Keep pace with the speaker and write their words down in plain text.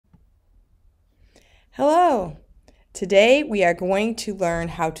Hello! Today we are going to learn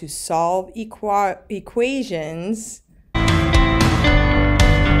how to solve equations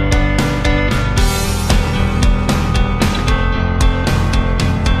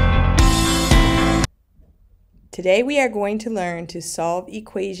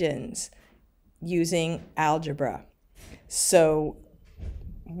using algebra. So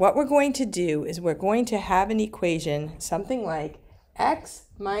what we're going to do is we're going to have an equation, something like x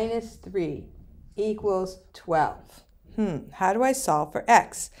minus 3 equals 12. How do I solve for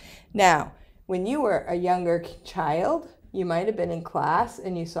x? Now, when you were a younger child, you might have been in class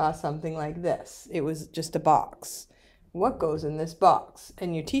and you saw something like this. It was just a box. What goes in this box?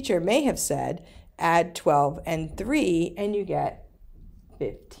 And your teacher may have said, add 12 and 3 and you get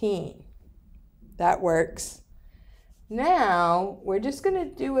 15. That works. Now, we're just going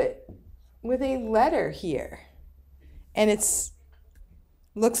to do it with a letter here. And it's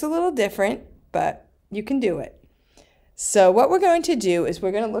looks a little different, but you can do it. So what we're going to do is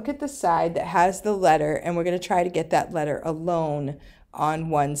we're going to look at the side that has the letter, and we're going to try to get that letter alone on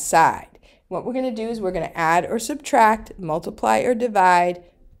one side. What we're going to do is we're going to add or subtract, multiply or divide,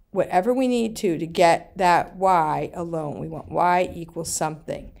 whatever we need to get that y alone. We want y equals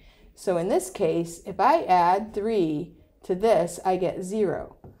something. So in this case, if I add 3 to this, I get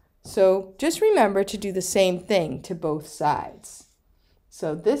 0. So just remember to do the same thing to both sides.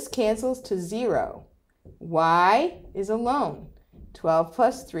 So this cancels to 0. Y is alone. 12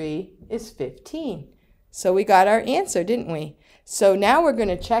 plus 3 is 15. So we got our answer, didn't we? So now we're going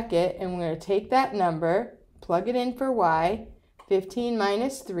to check it, and we're going to take that number, plug it in for y. 15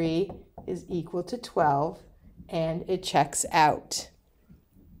 minus 3 is equal to 12, and it checks out.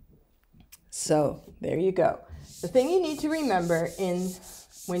 So there you go. The thing you need to remember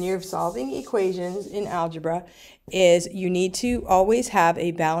when you're solving equations in algebra is you need to always have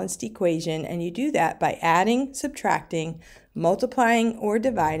a balanced equation, and you do that by adding, subtracting, multiplying, or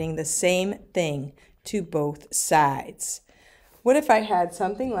dividing the same thing to both sides. What if I had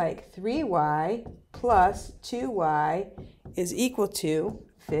something like 3y plus 2y is equal to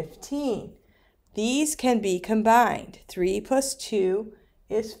 15? These can be combined. 3 plus 2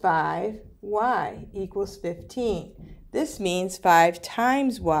 is 5. Y equals 15. This means 5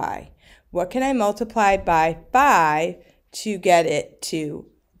 times y. What can I multiply by 5 to get it to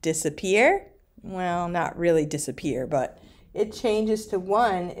disappear? Well, not really disappear, but it changes to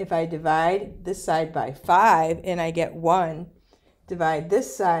 1 if I divide this side by 5 and I get 1. Divide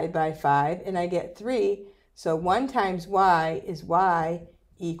this side by 5 and I get 3. So 1 times y is y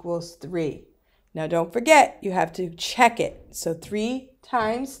equals 3. Now don't forget, you have to check it. So 3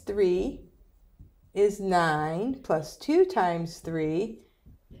 times 3 is 9, plus 2 times 3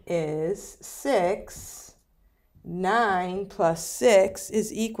 is 6. 9 plus 6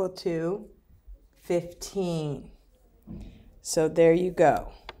 is equal to 15. So there you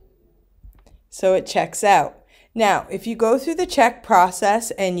go. So it checks out. Now, if you go through the check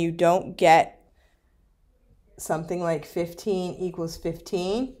process and you don't get something like 15 equals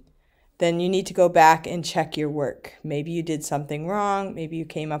 15, then you need to go back and check your work. Maybe you did something wrong, maybe you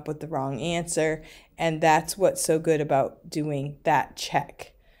came up with the wrong answer, and that's what's so good about doing that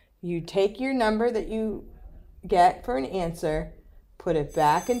check. You take your number that you get for an answer, put it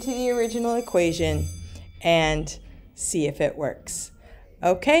back into the original equation, and see if it works.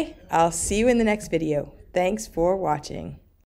 Okay, I'll see you in the next video. Thanks for watching.